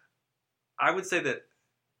 Mm-hmm. I would say that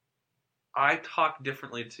I talk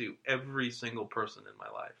differently to every single person in my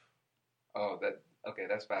life. Oh,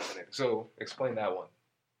 that's fascinating. So explain that one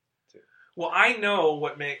too. Well, I know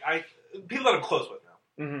what people that I'm close with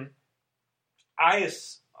now. Mm-hmm.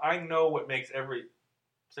 I know what makes every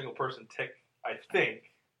single person tick, I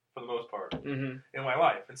think, for the most part, in my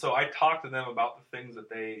life. And so I talk to them about the things that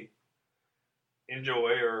they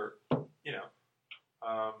enjoy or, you know.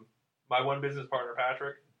 My one business partner,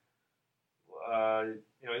 Patrick,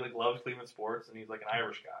 you know, he like loves Cleveland sports, and he's like an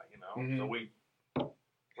Irish guy, you know. So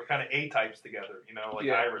we're kind of A-types together, you know, like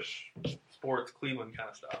Irish sports, Cleveland kind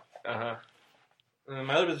of stuff. Uh-huh. And then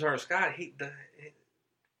my other business partner, Scott, he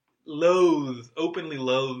openly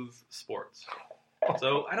loathes sports.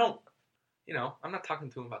 So I don't, you know, I'm not talking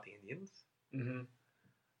to him about the Indians. Mm-hmm.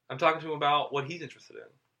 I'm talking to him about what he's interested in.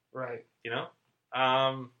 Right. You know?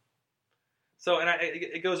 So, and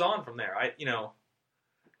it goes on from there. You know,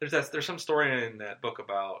 there's some story in that book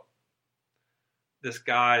about this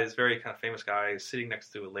guy, this very kind of famous guy, is sitting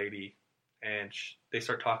next to a lady, and they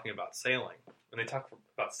start talking about sailing. And they talk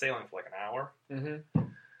about sailing for like an hour. Mm-hmm.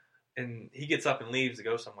 And he gets up and leaves to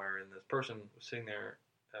go somewhere, and this person was sitting there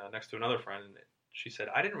next to another friend, and she said,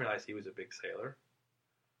 "I didn't realize he was a big sailor."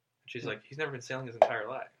 And she's like, "He's never been sailing his entire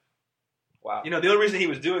life." Wow. You know, the only reason he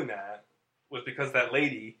was doing that was because that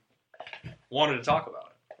lady wanted to talk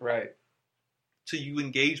about it. Right. So you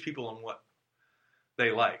engage people on what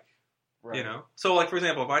they like. Right. You know? So, like, for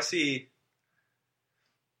example, if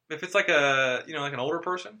it's like like an older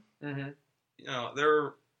person, you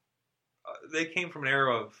know, they came from an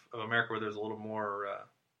era of America where there's a little more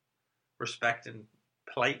respect and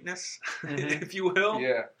politeness, if you will.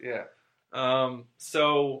 Yeah.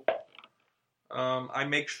 I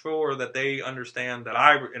make sure that they understand that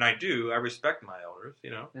I respect my elders,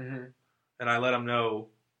 Mm-hmm. and I let them know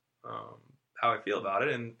how I feel about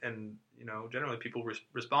it, and generally people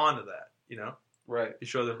respond to that, Right. you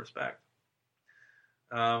show them respect.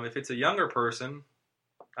 If it's a younger person,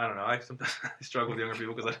 I don't know. I sometimes struggle with younger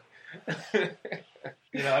people because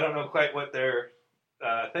I don't know quite what they're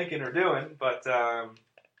thinking or doing, but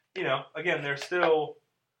again, they're still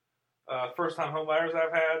first-time home buyers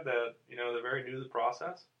I've had that they're very new to the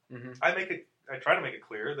process. Mm-hmm. I try to make it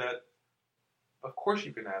clear that, of course,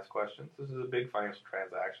 you can ask questions. This is a big financial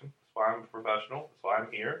transaction. That's why I'm a professional. That's why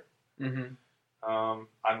I'm here. Mm-hmm.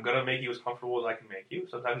 I'm going to make you as comfortable as I can make you.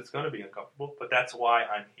 Sometimes it's going to be uncomfortable, but that's why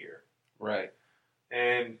I'm here. Right.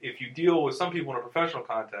 And if you deal with some people in a professional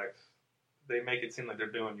context, they make it seem like they're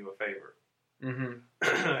doing you a favor. Mm-hmm.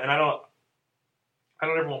 And I don't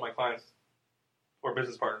ever want my clients or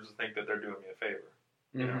business partners to think that they're doing me a favor.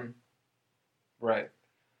 Mm-hmm. Right.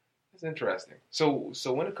 That's interesting. So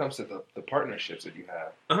when it comes to the partnerships that you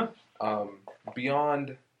have,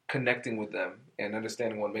 beyond connecting with them and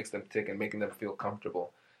understanding what makes them tick and making them feel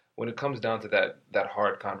comfortable, when it comes down to that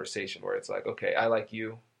hard conversation where it's like, okay, I like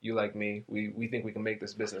you, you like me, we think we can make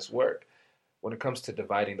this business work. When it comes to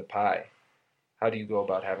dividing the pie, how do you go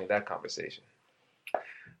about having that conversation?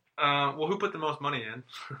 Well, who put the most money in?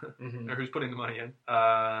 Mm-hmm. Or who's putting the money in?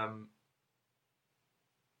 Are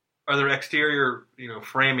there exterior,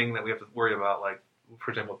 framing that we have to worry about? Like,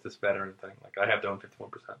 for example, with this veteran thing, like I have to own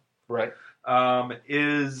 51%. Right.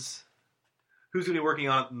 Is who's going to be working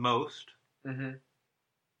on it most? Mm-hmm.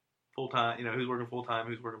 Full time, who's working full time,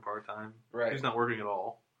 who's working part time, right? Who's not working at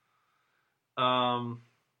all? And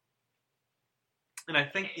I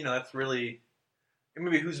think that's really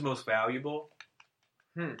maybe who's the most valuable.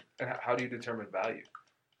 And how do you determine value?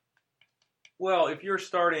 Well, if you're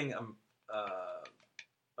starting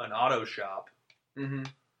an auto shop mm-hmm.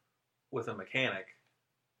 with a mechanic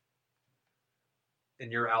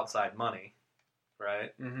and you're outside money,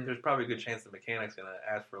 right? Mm-hmm. There's probably a good chance the mechanic's going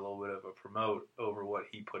to ask for a little bit of a promote over what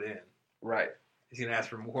he put in. Right. He's going to ask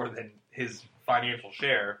for more than his financial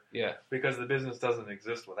share. Yeah. Because the business doesn't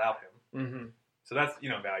exist without him. Mm-hmm. So that's,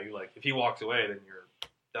 value. Like, if he walks away, then you're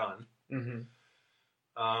done. Mm-hmm.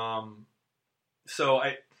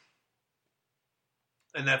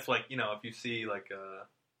 And that's like, if you see like,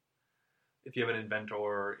 if you have an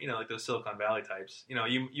inventor, like those Silicon Valley types,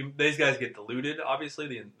 these guys get diluted, obviously,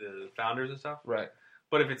 the founders and stuff. Right.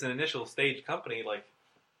 But if it's an initial stage company, like,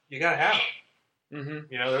 you gotta have them.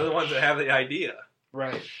 Mm-hmm. They're the ones that have the idea.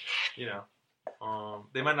 Right.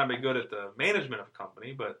 They might not be good at the management of a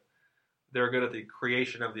company, but they're good at the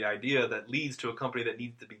creation of the idea that leads to a company that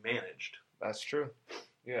needs to be managed. That's true.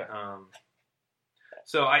 Yeah.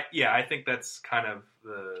 So I think that's kind of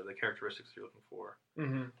the characteristics you're looking for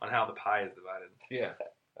on how the pie is divided. Yeah,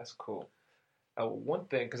 that's cool. One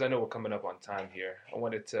thing, because I know we're coming up on time here, I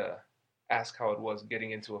wanted to ask how it was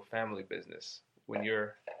getting into a family business when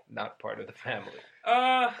you're not part of the family.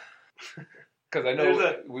 Because I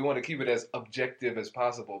know we want to keep it as objective as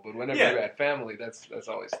possible, but whenever you're at family, that's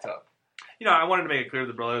always tough. I wanted to make it clear to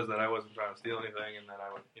the brothers that I wasn't trying to steal anything and that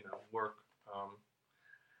I would, work.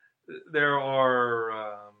 There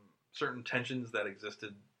are certain tensions that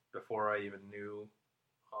existed before I even knew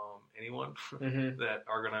anyone that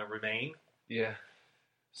are going to remain. Yeah.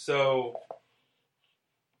 So,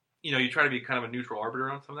 you try to be kind of a neutral arbiter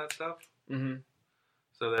on some of that stuff,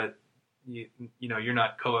 so that you're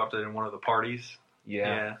not co-opted in one of the parties.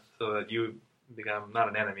 Yeah. So that you become not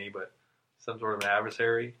an enemy, but some sort of an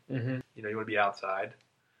adversary. You want to be outside.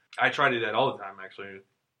 I try to do that all the time, actually.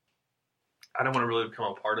 I don't want to really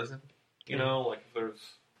become a partisan. Like if there's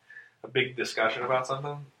a big discussion about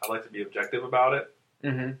something, I like to be objective about it.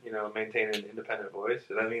 Maintain an independent voice.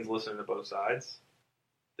 If that means listening to both sides,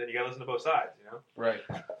 then you got to listen to both sides. Right.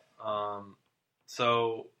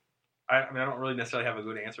 So, I don't really necessarily have a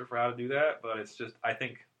good answer for how to do that, but it's just, I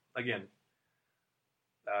think, again,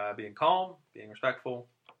 being calm, being respectful,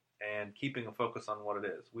 and keeping a focus on what it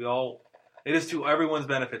is. It is to everyone's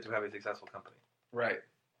benefit to have a successful company. Right.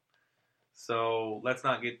 So let's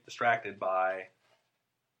not get distracted by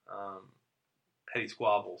petty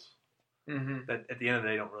squabbles that at the end of the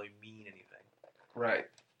day don't really mean anything. Right.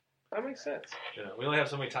 That makes sense. We only have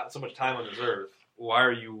so much time on this earth. Why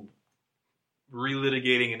are you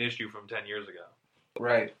relitigating an issue from 10 years ago?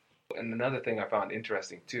 Right. And another thing I found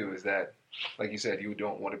interesting too is that, like you said, you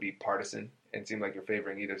don't want to be partisan and seem like you're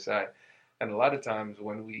favoring either side. And a lot of times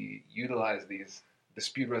when we utilize these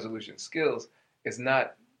dispute resolution skills, it's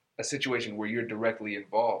not a situation where you're directly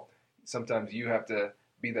involved. Sometimes you have to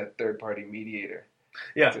be that third party mediator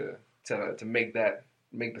to make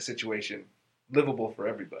the situation livable for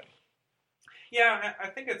everybody. Yeah, I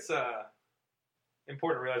think it's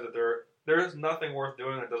important to realize that there is nothing worth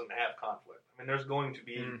doing that doesn't have conflict. I mean, there's going to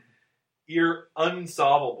be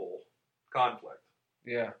unsolvable conflict.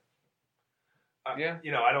 Yeah. Yeah.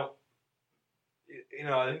 I don't.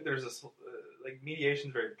 I think there's this mediation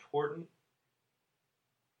is very important,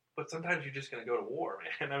 but sometimes you're just going to go to war,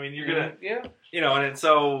 man. I mean, you're gonna, and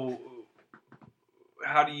so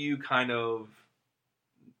how do you kind of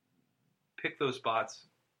pick those spots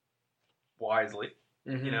wisely?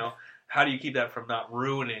 Mm-hmm. How do you keep that from not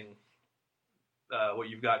ruining what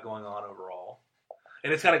you've got going on overall?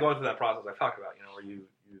 And it's kind of going through that process I've talked about, where you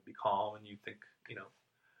be calm and you think,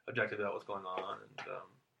 objectively about what's going on, and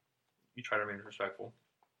you try to remain respectful.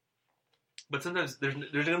 But sometimes there's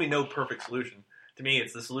going to be no perfect solution. To me,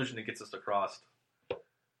 it's the solution that gets us across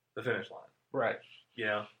the finish line. Right.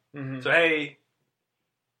 So, hey,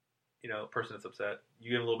 person that's upset,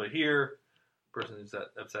 you give a little bit here. Person who's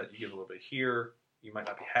upset, you give a little bit here. You might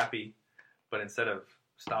not be happy, but instead of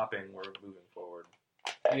stopping, we're moving forward.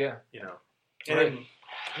 Yeah. And in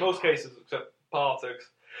most cases, except politics,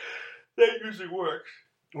 that usually works.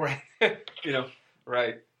 Right.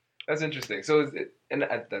 Right. That's interesting. So,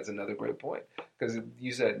 that's another great point, because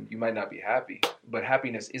you said you might not be happy, but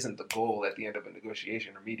happiness isn't the goal at the end of a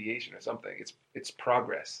negotiation or mediation or something. It's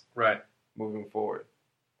progress. Right. Moving forward.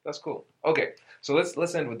 That's cool. Okay, so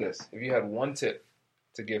let's end with this. If you had one tip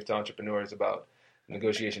to give to entrepreneurs about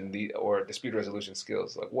negotiation or dispute resolution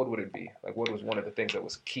skills, what would it be? What was one of the things that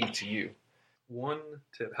was key to you? One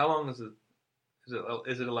tip. How long is it?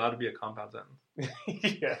 Is it allowed to be a compound sentence?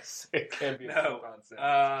 Yes, it can be a compound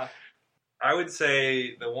sentence. I would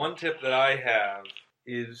say the one tip that I have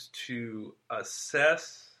is to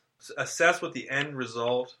assess what the end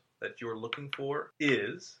result that you're looking for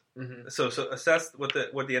is. Mm-hmm. So assess what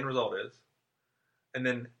the end result is, and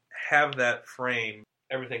then have that frame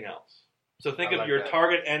everything else. So think of your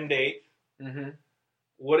target end date. Mm-hmm.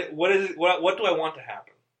 What is it? What do I want to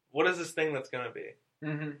happen? What is this thing that's going to be?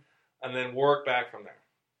 Mm-hmm. And then work back from there.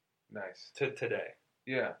 Nice. To today.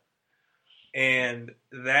 Yeah. And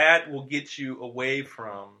that will get you away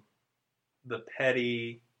from the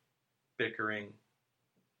petty bickering.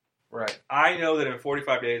 Right. I know that in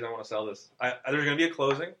 45 days I want to sell this. There's going to be a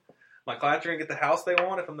closing. My clients are going to get the house they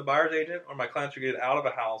want if I'm the buyer's agent, or my clients are going to get out of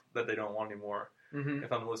a house that they don't want anymore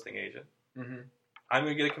if I'm the listing agent. Mm-hmm. I'm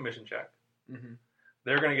going to get a commission check. Mm-hmm.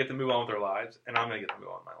 They're going to get to move on with their lives, and I'm going to get to move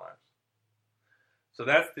on with my lives. So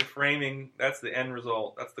that's the framing. That's the end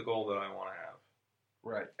result. That's the goal that I want to have.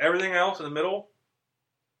 Right. Everything else in the middle,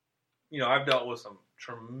 I've dealt with some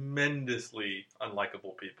tremendously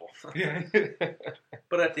unlikable people.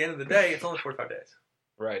 But at the end of the day, it's only 45 days.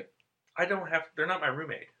 Right. They're not my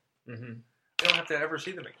roommate. Mm-hmm. I don't have to ever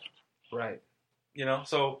see them again. Right.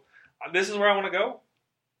 So this is where I want to go.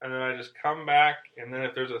 And then I just come back, and then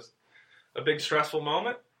if there's a big stressful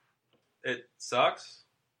moment, it sucks.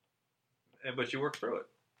 But you work through it.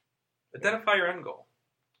 Identify your end goal.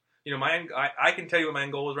 I can tell you what my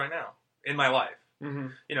end goal is right now in my life. Mm-hmm.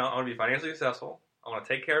 I want to be financially successful. I want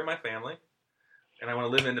to take care of my family, and I want to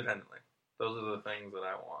live independently. Those are the things that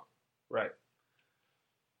I want. Right.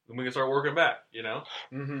 Then we can start working back.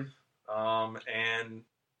 Mm-hmm. And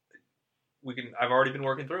we can. I've already been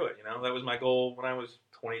working through it. That was my goal when I was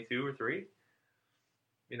 22 or 3.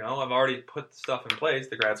 I've already put stuff in place,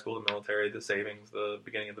 the grad school, the military, the savings, the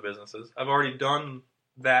beginning of the businesses. I've already done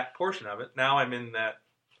that portion of it. Now I'm in that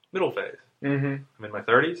middle phase. Mm-hmm. I'm in my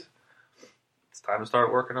 30s. It's time to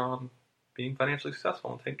start working on being financially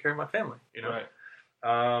successful and taking care of my family. Right.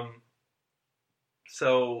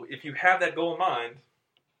 So if you have that goal in mind,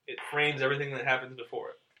 it frames everything that happens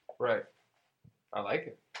before it. Right. I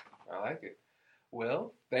like it.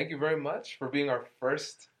 Well, thank you very much for being our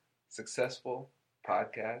first successful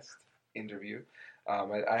podcast interview.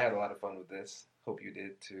 I had a lot of fun with this. Hope you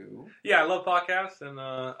did too. Yeah, I love podcasts, and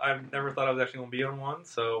I've never thought I was actually going to be on one,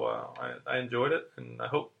 so I enjoyed it, and I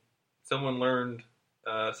hope someone learned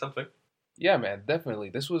something. Yeah, man, definitely.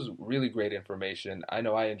 This was really great information. I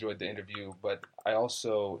know I enjoyed the interview, but I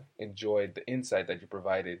also enjoyed the insight that you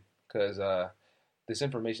provided, because this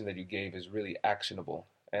information that you gave is really actionable,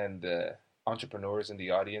 and entrepreneurs in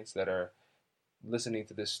the audience that are listening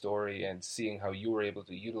to this story and seeing how you were able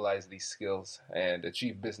to utilize these skills and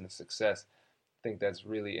achieve business success, I think that's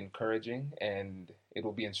really encouraging, and it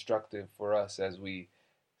will be instructive for us as we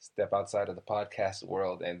step outside of the podcast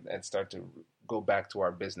world and start to go back to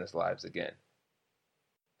our business lives again.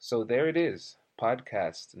 So there it is,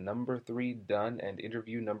 podcast number 3 done and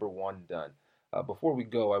interview number 1 done. Before we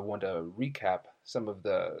go, I want to recap some of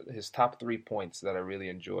his top 3 points that I really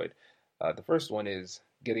enjoyed. The first one is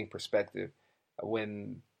getting perspective.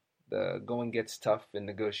 when the going gets tough in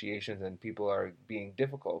negotiations and people are being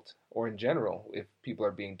difficult, or in general, if people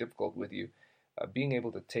are being difficult with you, being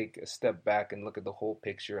able to take a step back and look at the whole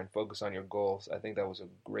picture and focus on your goals, I think that was a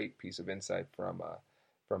great piece of insight from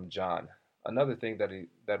John. Another thing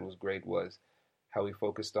that was great was how he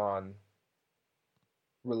focused on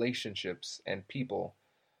relationships and people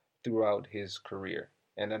throughout his career,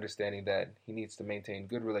 and understanding that he needs to maintain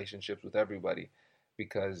good relationships with everybody,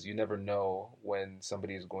 because you never know when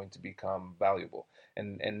somebody is going to become valuable,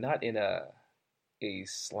 and not in a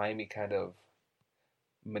slimy kind of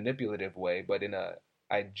manipulative way, but in a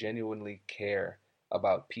I genuinely care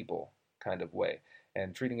about people kind of way,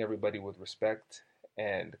 and treating everybody with respect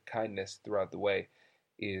and kindness throughout the way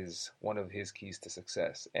is one of his keys to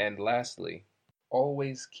success. And lastly,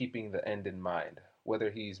 always keeping the end in mind,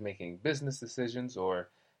 whether he's making business decisions or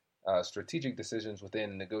strategic decisions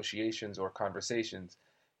within negotiations or conversations.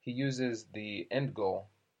 He uses the end goal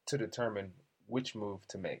to determine which move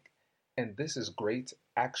to make. And this is great,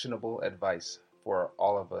 actionable advice for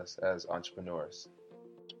all of us as entrepreneurs.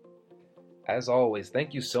 As always,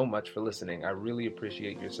 thank you so much for listening. I really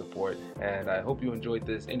appreciate your support, and I hope you enjoyed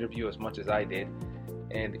this interview as much as I did.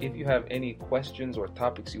 And if you have any questions or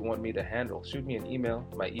topics you want me to handle, shoot me an email.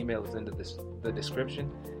 My email is in the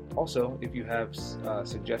description. Also, if you have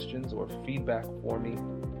suggestions or feedback for me,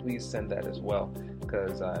 please send that as well,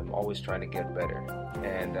 because I'm always trying to get better.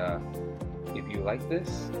 And if you like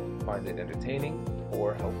this, find it entertaining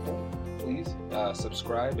or helpful, please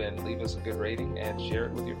subscribe and leave us a good rating and share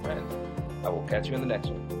it with your friends. I will catch you in the next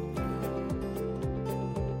one.